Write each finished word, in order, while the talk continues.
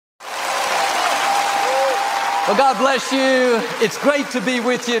Well, God bless you. It's great to be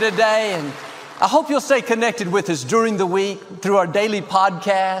with you today, and I hope you'll stay connected with us during the week through our daily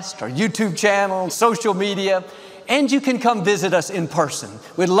podcast, our YouTube channel, social media, and you can come visit us in person.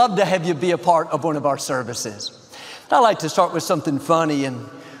 We'd love to have you be a part of one of our services. I'd like to start with something funny. And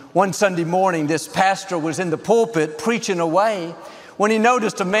one Sunday morning, this pastor was in the pulpit preaching away when he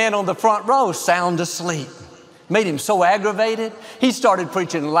noticed a man on the front row sound asleep. Made him so aggravated, he started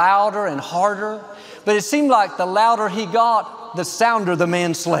preaching louder and harder. But it seemed like the louder he got, the sounder the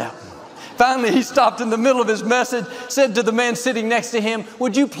man slept. Finally, he stopped in the middle of his message, said to the man sitting next to him,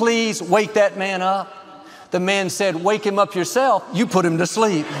 "Would you please wake that man up?" The man said, "Wake him up yourself. You put him to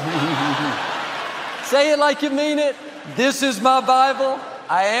sleep." Say it like you mean it. This is my Bible.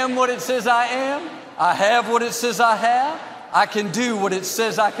 I am what it says I am. I have what it says I have. I can do what it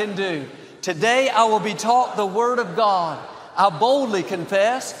says I can do. Today, I will be taught the Word of God. I boldly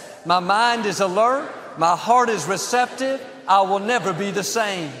confess. My mind is alert. My heart is receptive. I will never be the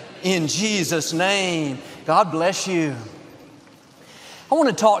same. In Jesus' name, God bless you. I want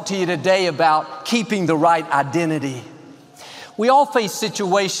to talk to you today about keeping the right identity. We all face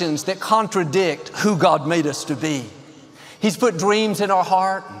situations that contradict who God made us to be. He's put dreams in our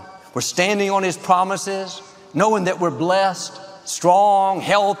heart. We're standing on His promises, knowing that we're blessed, strong,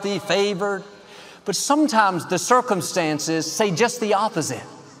 healthy, favored. But sometimes the circumstances say just the opposite.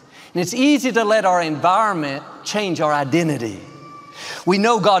 And it's easy to let our environment change our identity. We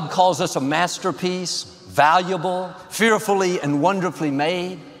know God calls us a masterpiece, valuable, fearfully and wonderfully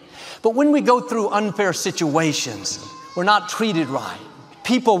made. But when we go through unfair situations, we're not treated right,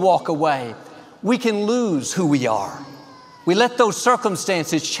 people walk away, we can lose who we are. We let those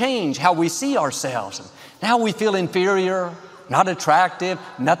circumstances change how we see ourselves. Now we feel inferior, not attractive,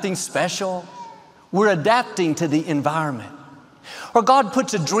 nothing special. We're adapting to the environment. Or God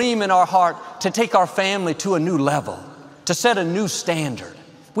puts a dream in our heart to take our family to a new level, to set a new standard.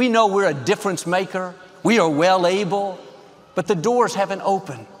 We know we're a difference maker. We are well able, but the doors haven't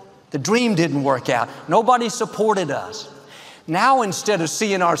opened. The dream didn't work out. Nobody supported us. Now, instead of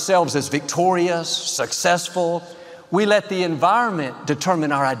seeing ourselves as victorious, successful, we let the environment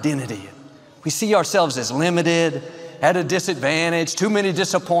determine our identity. We see ourselves as limited, at a disadvantage, too many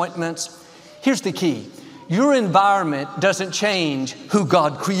disappointments. Here's the key. Your environment doesn't change who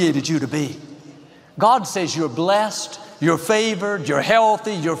God created you to be. God says you're blessed, you're favored, you're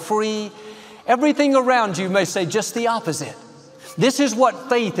healthy, you're free. Everything around you may say just the opposite. This is what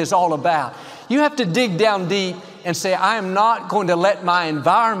faith is all about. You have to dig down deep and say, I am not going to let my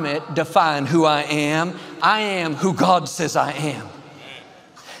environment define who I am. I am who God says I am.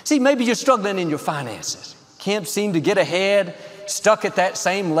 See, maybe you're struggling in your finances. Can't seem to get ahead, stuck at that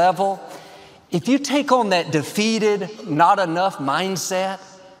same level. If you take on that defeated, not enough mindset,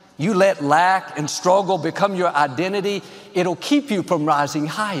 you let lack and struggle become your identity, it'll keep you from rising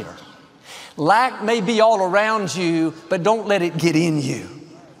higher. Lack may be all around you, but don't let it get in you.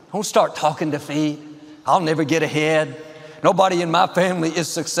 Don't start talking defeat. I'll never get ahead. Nobody in my family is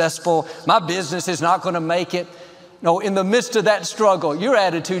successful. My business is not going to make it. No, in the midst of that struggle, your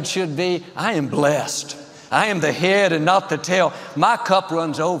attitude should be, I am blessed. I am the head and not the tail. My cup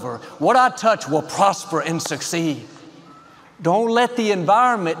runs over. What I touch will prosper and succeed. Don't let the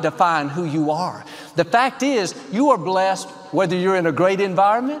environment define who you are. The fact is, you are blessed whether you're in a great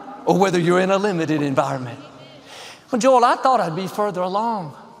environment or whether you're in a limited environment. Well, Joel, I thought I'd be further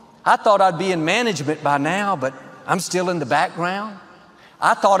along. I thought I'd be in management by now, but I'm still in the background.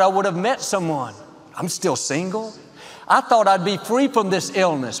 I thought I would have met someone. I'm still single. I thought I'd be free from this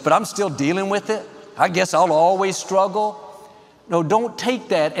illness, but I'm still dealing with it. I guess I'll always struggle. No, don't take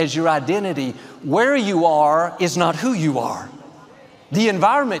that as your identity. Where you are is not who you are. The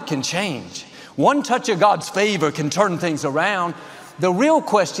environment can change. One touch of God's favor can turn things around. The real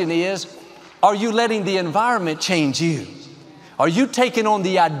question is, are you letting the environment change you? Are you taking on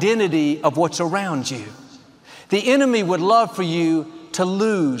the identity of what's around you? The enemy would love for you to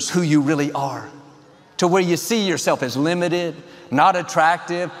lose who you really are, to where you see yourself as limited, not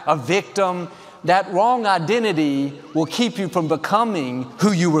attractive, a victim. That wrong identity will keep you from becoming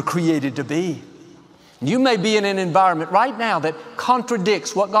who you were created to be. You may be in an environment right now that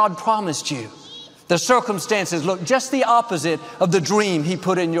contradicts what God promised you. The circumstances look just the opposite of the dream He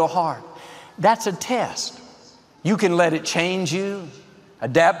put in your heart. That's a test. You can let it change you,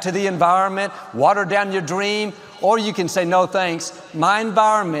 adapt to the environment, water down your dream, or you can say, no thanks, my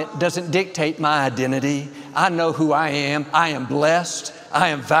environment doesn't dictate my identity. I know who I am. I am blessed. I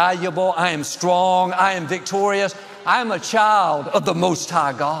am valuable. I am strong. I am victorious. I am a child of the Most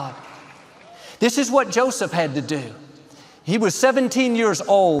High God. This is what Joseph had to do. He was 17 years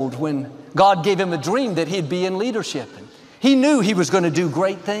old when God gave him a dream that he'd be in leadership. And he knew he was going to do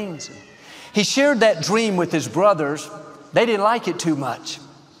great things. He shared that dream with his brothers. They didn't like it too much.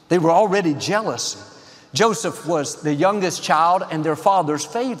 They were already jealous. Joseph was the youngest child and their father's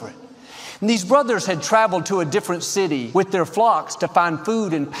favorite. And these brothers had traveled to a different city with their flocks to find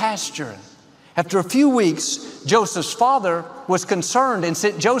food and pasture. After a few weeks, Joseph's father was concerned and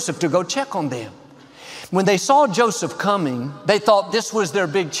sent Joseph to go check on them. When they saw Joseph coming, they thought this was their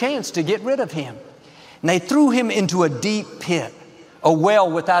big chance to get rid of him. And they threw him into a deep pit, a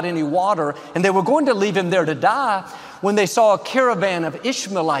well without any water, and they were going to leave him there to die when they saw a caravan of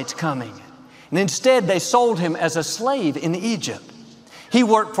Ishmaelites coming. And instead, they sold him as a slave in Egypt. He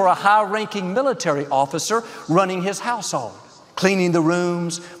worked for a high-ranking military officer running his household, cleaning the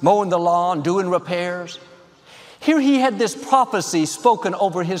rooms, mowing the lawn, doing repairs. Here he had this prophecy spoken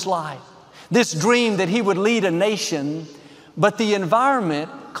over his life, this dream that he would lead a nation, but the environment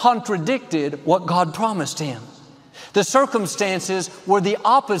contradicted what God promised him. The circumstances were the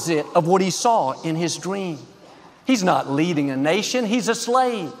opposite of what he saw in his dream. He's not leading a nation, he's a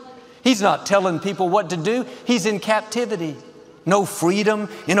slave. He's not telling people what to do, he's in captivity. No freedom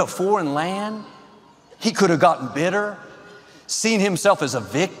in a foreign land. He could have gotten bitter, seen himself as a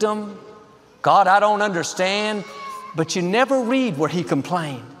victim. God, I don't understand. But you never read where he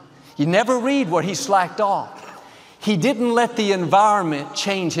complained. You never read where he slacked off. He didn't let the environment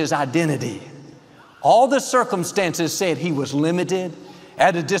change his identity. All the circumstances said he was limited,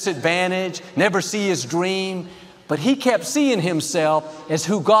 at a disadvantage, never see his dream. But he kept seeing himself as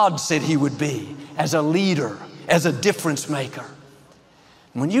who God said he would be, as a leader, as a difference maker.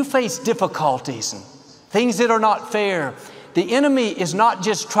 When you face difficulties and things that are not fair, the enemy is not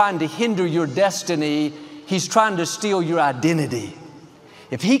just trying to hinder your destiny, he's trying to steal your identity.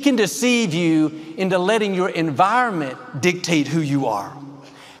 If he can deceive you into letting your environment dictate who you are,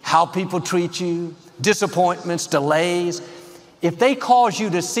 how people treat you, disappointments, delays, if they cause you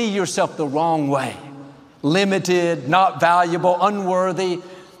to see yourself the wrong way, limited, not valuable, unworthy,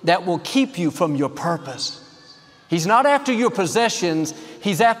 that will keep you from your purpose. He's not after your possessions,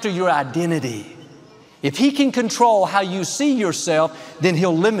 he's after your identity. If he can control how you see yourself, then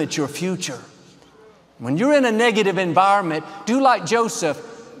he'll limit your future. When you're in a negative environment, do like Joseph.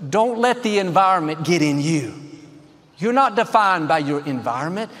 Don't let the environment get in you. You're not defined by your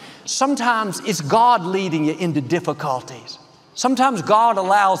environment. Sometimes it's God leading you into difficulties. Sometimes God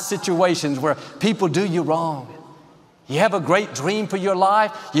allows situations where people do you wrong. You have a great dream for your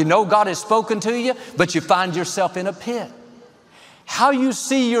life. You know God has spoken to you, but you find yourself in a pit. How you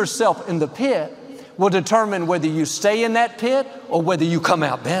see yourself in the pit will determine whether you stay in that pit or whether you come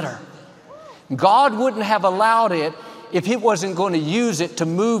out better. God wouldn't have allowed it if he wasn't going to use it to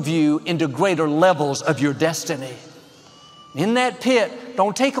move you into greater levels of your destiny. In that pit,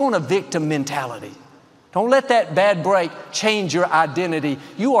 don't take on a victim mentality. Don't let that bad break change your identity.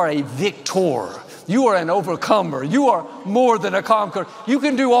 You are a victor. You are an overcomer. You are more than a conqueror. You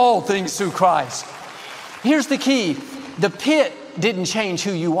can do all things through Christ. Here's the key. The pit didn't change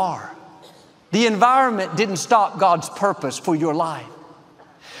who you are. The environment didn't stop God's purpose for your life.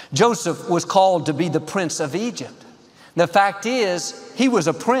 Joseph was called to be the prince of Egypt. The fact is, he was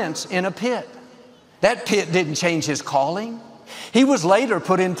a prince in a pit. That pit didn't change his calling. He was later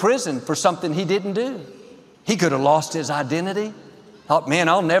put in prison for something he didn't do. He could have lost his identity. Thought, man,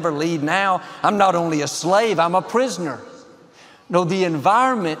 I'll never lead now. I'm not only a slave, I'm a prisoner. No, the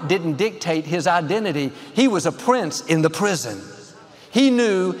environment didn't dictate his identity. He was a prince in the prison. He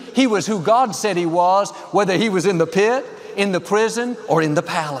knew he was who God said he was, whether he was in the pit, in the prison, or in the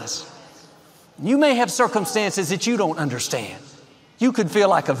palace. You may have circumstances that you don't understand. You could feel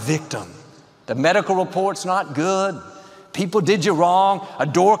like a victim. The medical report's not good. People did you wrong. A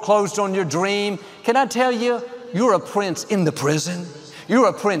door closed on your dream. Can I tell you, you're a prince in the prison. You're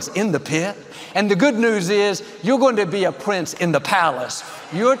a prince in the pit. And the good news is you're going to be a prince in the palace.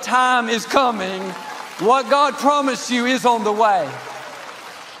 Your time is coming. What God promised you is on the way.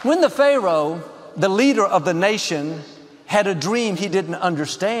 When the Pharaoh, the leader of the nation, had a dream he didn't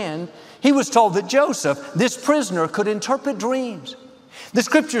understand, he was told that Joseph, this prisoner, could interpret dreams. The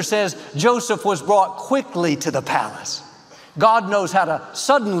scripture says Joseph was brought quickly to the palace. God knows how to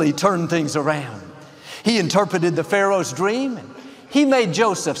suddenly turn things around. He interpreted the Pharaoh's dream, and he made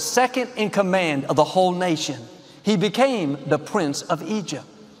Joseph second in command of the whole nation. He became the prince of Egypt.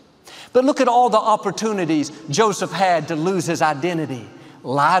 But look at all the opportunities Joseph had to lose his identity.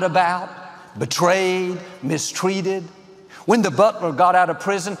 Lied about, betrayed, mistreated. When the butler got out of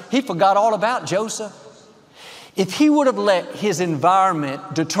prison, he forgot all about Joseph. If he would have let his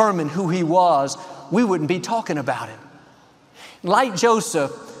environment determine who he was, we wouldn't be talking about him. Like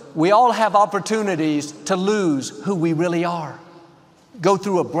Joseph, we all have opportunities to lose who we really are. Go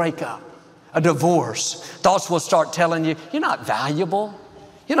through a breakup, a divorce. Thoughts will start telling you, you're not valuable.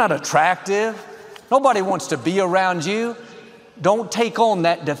 You're not attractive. Nobody wants to be around you. Don't take on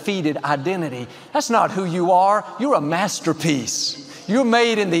that defeated identity. That's not who you are. You're a masterpiece. You're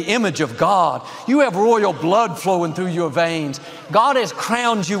made in the image of God. You have royal blood flowing through your veins. God has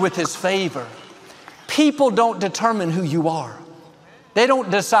crowned you with His favor. People don't determine who you are. They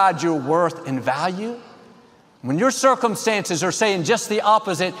don't decide your worth and value. When your circumstances are saying just the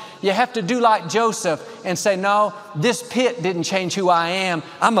opposite, you have to do like Joseph and say, no, this pit didn't change who I am.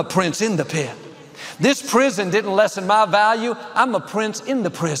 I'm a prince in the pit. This prison didn't lessen my value. I'm a prince in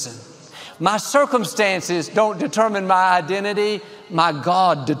the prison. My circumstances don't determine my identity. My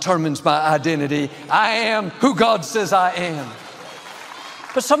God determines my identity. I am who God says I am.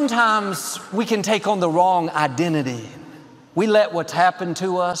 But sometimes we can take on the wrong identity. We let what's happened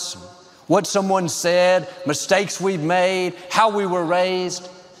to us, what someone said, mistakes we've made, how we were raised,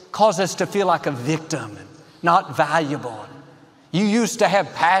 cause us to feel like a victim, not valuable. You used to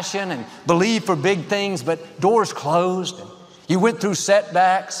have passion and believe for big things, but doors closed. And you went through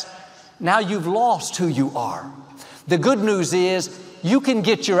setbacks. Now you've lost who you are. The good news is you can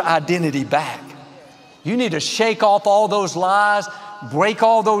get your identity back. You need to shake off all those lies, break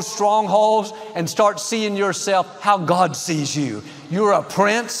all those strongholds, and start seeing yourself how God sees you. You're a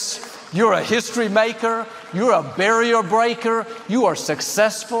prince. You're a history maker. You're a barrier breaker. You are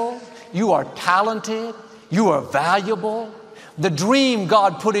successful. You are talented. You are valuable. The dream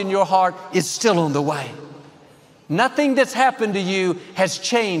God put in your heart is still on the way. Nothing that's happened to you has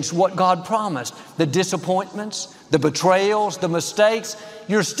changed what God promised. The disappointments, the betrayals, the mistakes,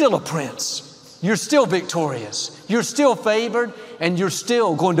 you're still a prince. You're still victorious. You're still favored, and you're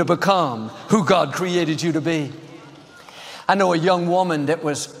still going to become who God created you to be. I know a young woman that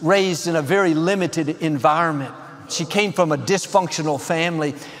was raised in a very limited environment. She came from a dysfunctional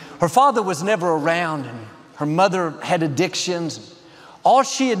family. Her father was never around, and her mother had addictions. All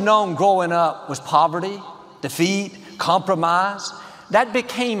she had known growing up was poverty, defeat, compromise. That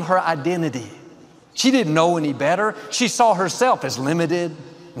became her identity. She didn't know any better. She saw herself as limited,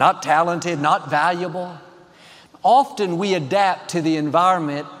 not talented, not valuable. Often we adapt to the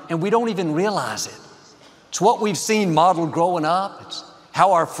environment and we don't even realize it. It's what we've seen modeled growing up. It's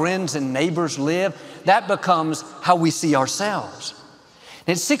how our friends and neighbors live. That becomes how we see ourselves.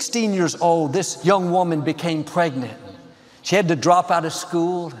 At 16 years old, this young woman became pregnant. She had to drop out of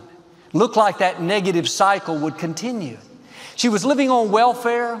school. It looked like that negative cycle would continue. She was living on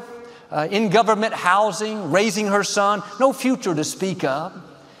welfare, in government housing, raising her son, no future to speak of.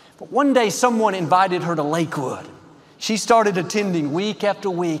 But one day someone invited her to Lakewood. She started attending week after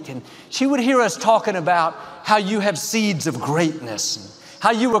week, and she would hear us talking about how you have seeds of greatness, and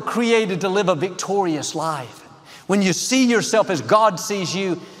how you were created to live a victorious life. When you see yourself as God sees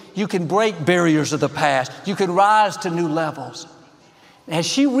you, you can break barriers of the past. You can rise to new levels. As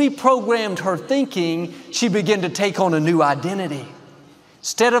she reprogrammed her thinking, she began to take on a new identity.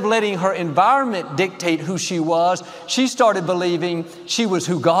 Instead of letting her environment dictate who she was, she started believing she was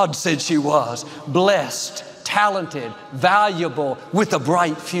who God said she was: blessed, talented, valuable, with a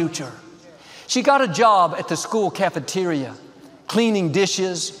bright future. She got a job at the school cafeteria, cleaning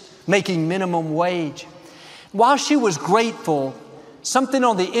dishes, making minimum wage. While she was grateful, something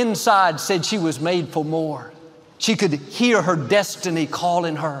on the inside said she was made for more. She could hear her destiny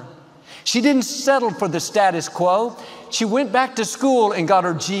calling her. She didn't settle for the status quo. She went back to school and got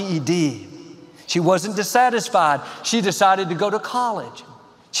her GED. She wasn't dissatisfied. She decided to go to college.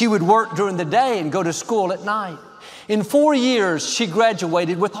 She would work during the day and go to school at night. In 4 years, she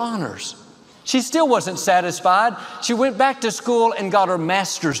graduated with honors. She still wasn't satisfied. She went back to school and got her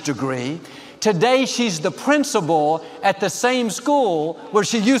master's degree. Today, she's the principal at the same school where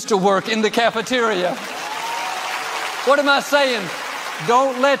she used to work in the cafeteria. What am I saying?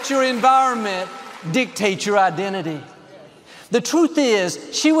 Don't let your environment dictate your identity. The truth is,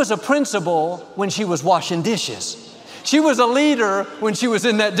 she was a principal when she was washing dishes. She was a leader when she was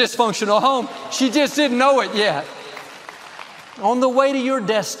in that dysfunctional home. She just didn't know it yet. On the way to your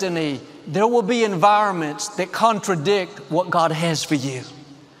destiny, there will be environments that contradict what God has for you.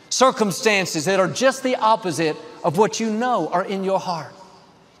 Circumstances that are just the opposite of what you know are in your heart.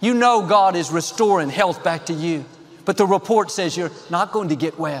 You know God is restoring health back to you, but the report says you're not going to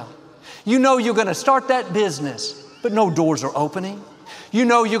get well. You know you're going to start that business, but no doors are opening. You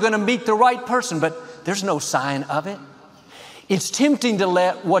know you're going to meet the right person, but there's no sign of it. It's tempting to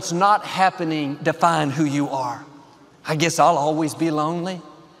let what's not happening define who you are. I guess I'll always be lonely.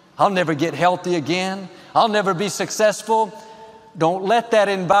 I'll never get healthy again. I'll never be successful. Don't let that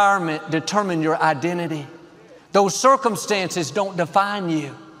environment determine your identity. Those circumstances don't define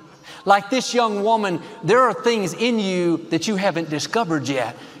you. Like this young woman, there are things in you that you haven't discovered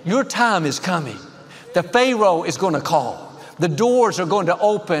yet. Your time is coming. The Pharaoh is going to call. The doors are going to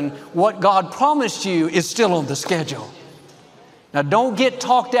open. What God promised you is still on the schedule. Now, don't get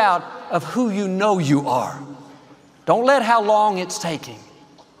talked out of who you know you are. Don't let how long it's taking,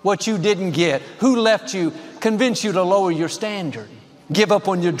 what you didn't get, who left you, convince you to lower your standard. Give up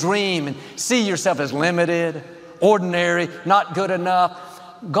on your dream and see yourself as limited, ordinary, not good enough.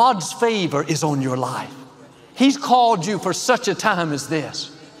 God's favor is on your life. He's called you for such a time as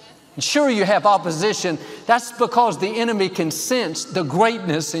this. And sure, you have opposition. That's because the enemy can sense the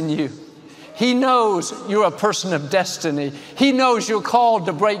greatness in you. He knows you're a person of destiny. He knows you're called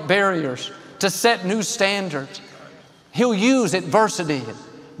to break barriers, to set new standards. He'll use adversity,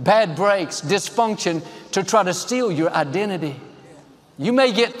 bad breaks, dysfunction to try to steal your identity. You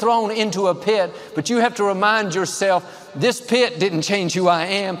may get thrown into a pit, but you have to remind yourself, this pit didn't change who I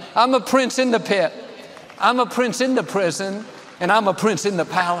am. I'm a prince in the pit. I'm a prince in the prison, and I'm a prince in the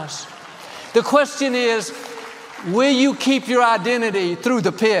palace. The question is, will you keep your identity through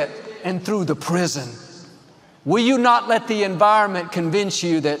the pit and through the prison? Will you not let the environment convince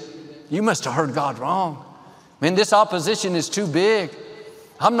you that you must have heard God wrong? Man, this opposition is too big.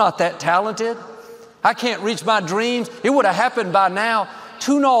 I'm not that talented. I can't reach my dreams. It would have happened by now.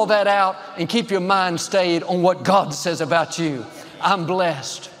 Tune all that out and keep your mind stayed on what God says about you. I'm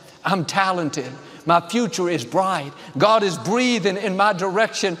blessed. I'm talented. My future is bright. God is breathing in my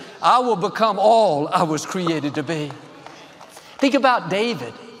direction. I will become all I was created to be. Think about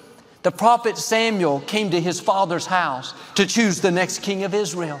David. The prophet Samuel came to his father's house to choose the next king of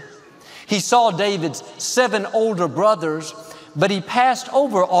Israel. He saw David's 7 older brothers, but he passed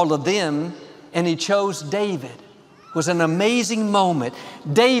over all of them and he chose David. It was an amazing moment.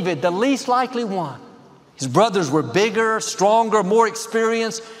 David, the least likely one. His brothers were bigger, stronger, more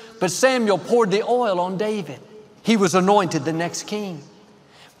experienced, but Samuel poured the oil on David. He was anointed the next king.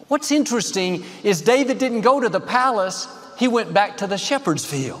 What's interesting is David didn't go to the palace. He went back to the shepherd's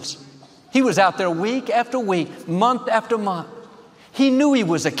fields. He was out there week after week, month after month. He knew he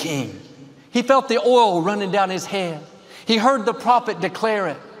was a king. He felt the oil running down his head. He heard the prophet declare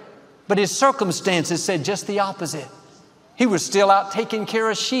it, but his circumstances said just the opposite. He was still out taking care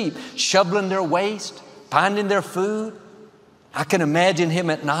of sheep, shoveling their waste, finding their food. I can imagine him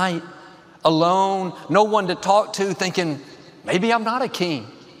at night, alone, no one to talk to, thinking, maybe I'm not a king.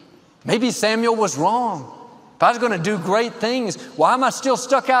 Maybe Samuel was wrong. If I was going to do great things, why am I still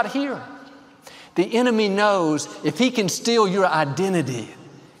stuck out here? The enemy knows if he can steal your identity,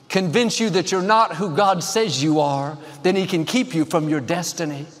 convince you that you're not who God says you are, then he can keep you from your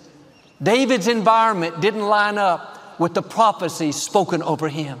destiny. David's environment didn't line up with the prophecy spoken over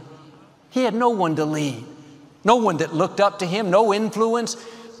him. He had no one to lead, no one that looked up to him, no influence.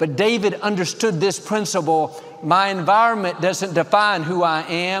 But David understood this principle. My environment doesn't define who I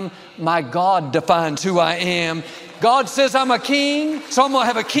am. My God defines who I am. God says I'm a king, so I'm going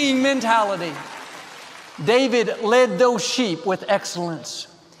to have a king mentality. David led those sheep with excellence.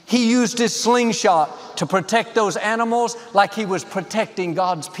 He used his slingshot to protect those animals like he was protecting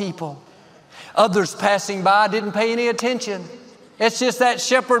God's people. Others passing by didn't pay any attention. It's just that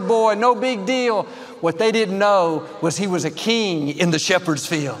shepherd boy, no big deal. What they didn't know was he was a king in the shepherd's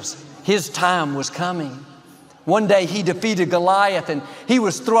fields. His time was coming. One day he defeated Goliath and he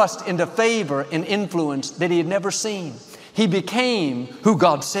was thrust into favor and influence that he had never seen. He became who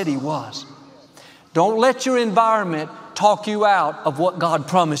God said he was. Don't let your environment talk you out of what God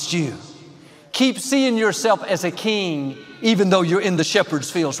promised you. Keep seeing yourself as a king even though you're in the shepherd's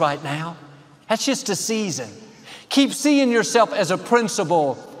fields right now. That's just a season. Keep seeing yourself as a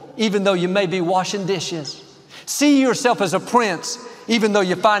principal even though you may be washing dishes. See yourself as a prince even though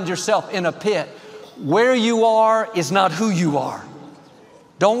you find yourself in a pit. Where you are is not who you are.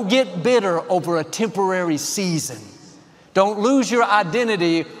 Don't get bitter over a temporary season. Don't lose your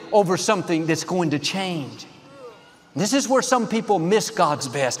identity over something that's going to change. This is where some people miss God's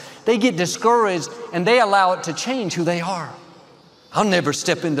best. They get discouraged and they allow it to change who they are. I'll never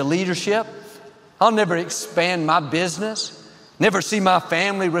step into leadership. I'll never expand my business. Never see my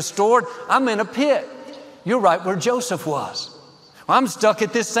family restored. I'm in a pit. You're right where Joseph was. I'm stuck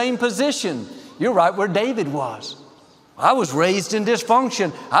at this same position. You're right where David was. I was raised in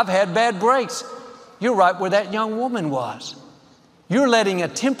dysfunction. I've had bad breaks. You're right where that young woman was. You're letting a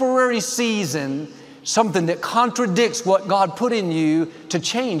temporary season, something that contradicts what God put in you, to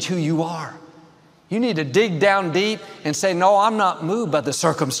change who you are. You need to dig down deep and say, no, I'm not moved by the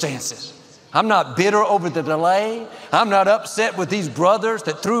circumstances. I'm not bitter over the delay. I'm not upset with these brothers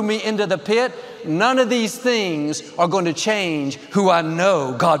that threw me into the pit. None of these things are going to change who I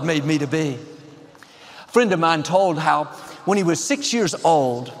know God made me to be. A friend of mine told how when he was 6 years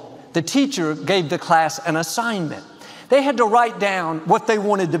old, the teacher gave the class an assignment. They had to write down what they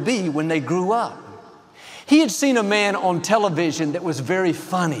wanted to be when they grew up. He had seen a man on television that was very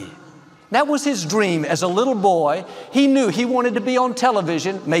funny. That was his dream as a little boy. He knew he wanted to be on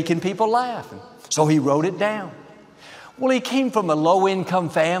television making people laugh. So he wrote it down. Well, he came from a low-income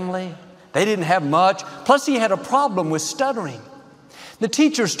family. They didn't have much. Plus, he had a problem with stuttering. The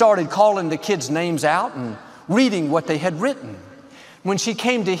teacher started calling the kids' names out and reading what they had written. When she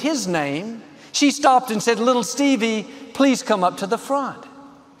came to his name, she stopped and said, "Little Stevie, please come up to the front."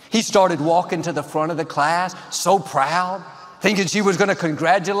 He started walking to the front of the class, so proud, thinking she was going to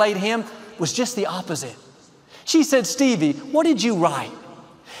congratulate him. It was just the opposite. She said, "Stevie, what did you write?"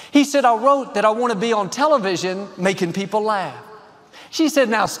 He said, "I wrote that I want to be on television making people laugh." She said,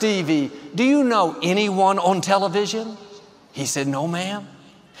 "Now, Stevie, do you know anyone on television?" He said, "No, ma'am."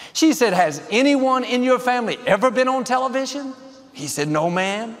 She said, "Has anyone in your family ever been on television?" He said, "No,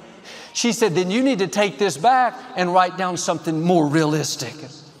 ma'am." She said, "Then you need to take this back and write down something more realistic."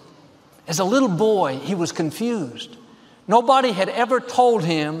 As a little boy, he was confused. Nobody had ever told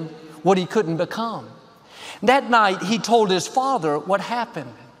him what he couldn't become. That night, he told his father what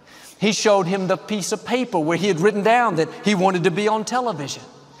happened. He showed him the piece of paper where he had written down that he wanted to be on television.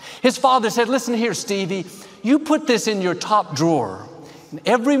 His father said, "Listen here, Stevie, you put this in your top drawer. And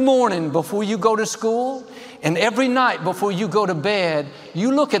every morning before you go to school and every night before you go to bed,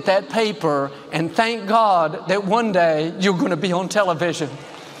 you look at that paper and thank God that one day you're going to be on television."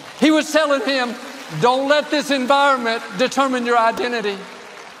 He was telling him, don't let this environment determine your identity.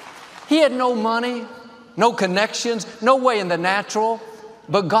 He had no money, no connections, no way in the natural,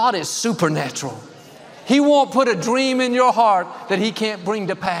 but God is supernatural. He won't put a dream in your heart that He can't bring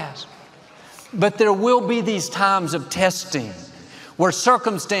to pass. But there will be these times of testing where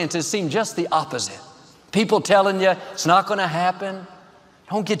circumstances seem just the opposite. People telling you it's not going to happen.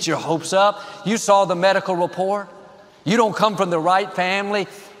 Don't get your hopes up. You saw the medical report. You don't come from the right family.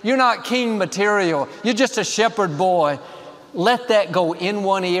 You're not king material. You're just a shepherd boy. Let that go in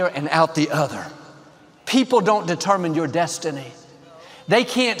one ear and out the other. People don't determine your destiny. They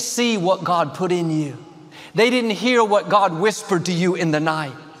can't see what God put in you. They didn't hear what God whispered to you in the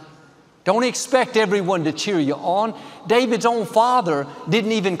night. Don't expect everyone to cheer you on. David's own father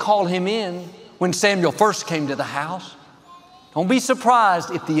didn't even call him in when Samuel first came to the house. Don't be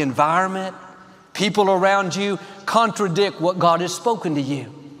surprised if the environment, people around you contradict what God has spoken to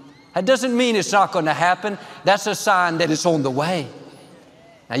you. That doesn't mean it's not going to happen. That's a sign that it's on the way.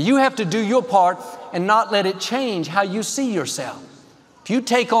 Now you have to do your part and not let it change how you see yourself. If you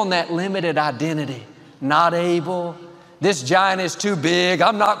take on that limited identity, not able, this giant is too big,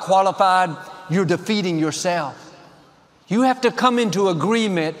 I'm not qualified, you're defeating yourself. You have to come into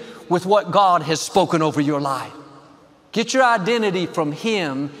agreement with what God has spoken over your life. Get your identity from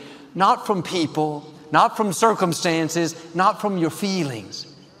Him, not from people, not from circumstances, not from your feelings.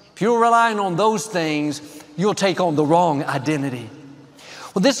 If you're relying on those things, you'll take on the wrong identity.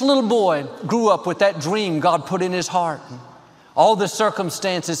 Well, this little boy grew up with that dream God put in his heart. All the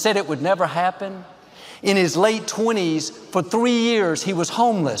circumstances said it would never happen. In his late 20s, for 3 years, he was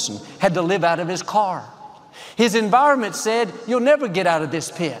homeless and had to live out of his car. His environment said, you'll never get out of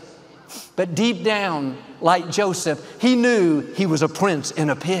this pit. But deep down, like Joseph, he knew he was a prince in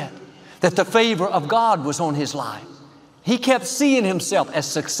a pit, that the favor of God was on his life. He kept seeing himself as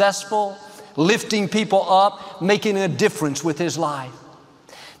successful, lifting people up, making a difference with his life.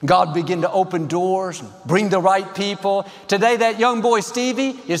 God began to open doors and bring the right people. Today, that young boy,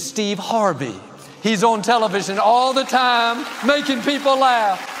 Stevie, is Steve Harvey. He's on television all the time, making people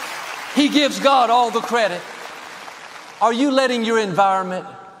laugh. He gives God all the credit. Are you letting your environment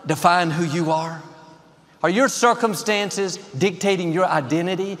define who you are? Are your circumstances dictating your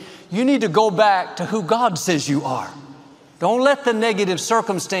identity? You need to go back to who God says you are. Don't let the negative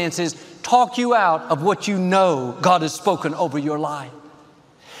circumstances talk you out of what you know God has spoken over your life.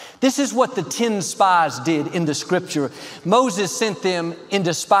 This is what the 10 spies did in the scripture. Moses sent them in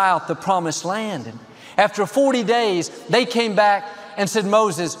to spy out the promised land. And after 40 days, they came back and said,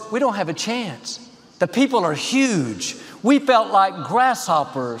 Moses, we don't have a chance. The people are huge. We felt like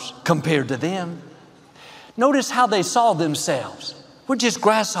grasshoppers compared to them. Notice how they saw themselves. We're just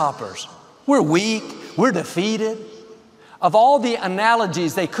grasshoppers. We're weak. We're defeated. Of all the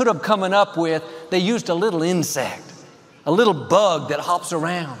analogies they could have come up with, they used a little insect, a little bug that hops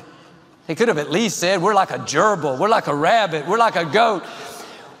around. They could have at least said, we're like a gerbil, we're like a rabbit, we're like a goat.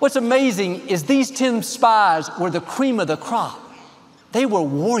 What's amazing is these 10 spies were the cream of the crop. They were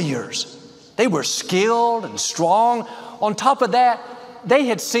warriors. They were skilled and strong. On top of that, they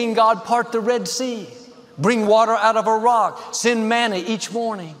had seen God part the Red Sea, bring water out of a rock, send manna each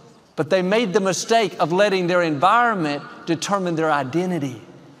morning. But they made the mistake of letting their environment determine their identity.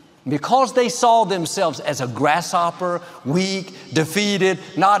 Because they saw themselves as a grasshopper, weak, defeated,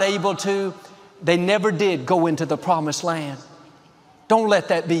 not able to, they never did go into the promised land. Don't let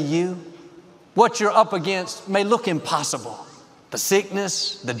that be you. What you're up against may look impossible. The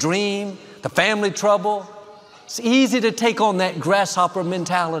sickness, the dream, the family trouble. It's easy to take on that grasshopper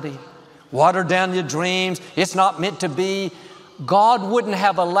mentality. Water down your dreams. It's not meant to be. God wouldn't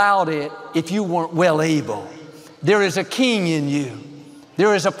have allowed it if you weren't well able. There is a king in you.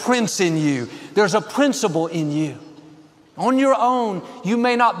 There is a prince in you. There's a principle in you. On your own, you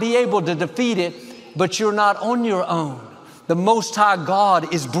may not be able to defeat it, but you're not on your own. The Most High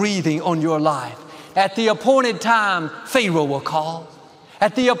God is breathing on your life. At the appointed time, Pharaoh will call.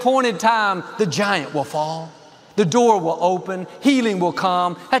 At the appointed time, the giant will fall. The door will open. Healing will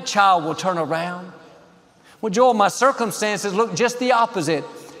come. That child will turn around. Well, Joel, my circumstances look just the opposite.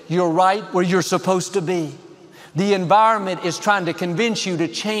 You're right where you're supposed to be. The environment is trying to convince you to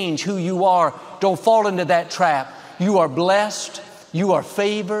change who you are. Don't fall into that trap. You are blessed. You are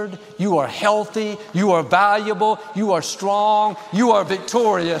favored. You are healthy. You are valuable. You are strong. You are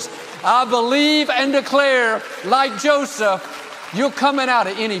victorious. I believe and declare, like Joseph, you're coming out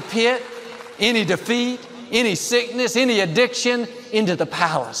of any pit, any defeat, any sickness, any addiction, into the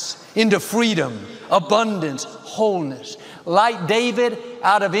palace, into freedom, abundance, wholeness. Like David,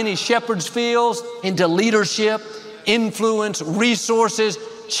 out of any shepherd's fields, into leadership, influence, resources.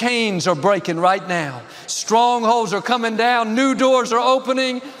 Chains are breaking right now. Strongholds are coming down. New doors are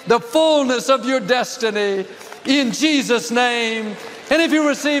opening. The fullness of your destiny in Jesus' name. And if you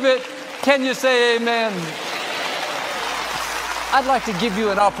receive it, can you say amen? I'd like to give you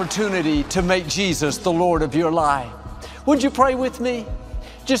an opportunity to make Jesus the Lord of your life. Would you pray with me?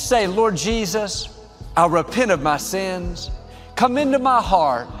 Just say, Lord Jesus, I repent of my sins. Come into my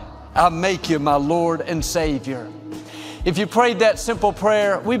heart. I make you my Lord and Savior. If you prayed that simple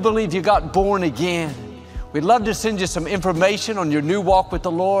prayer, we believe you got born again. We'd love to send you some information on your new walk with the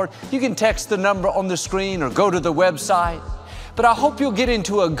Lord. You can text the number on the screen or go to the website. But I hope you'll get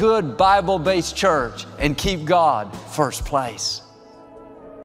into a good Bible-based church and keep God first place.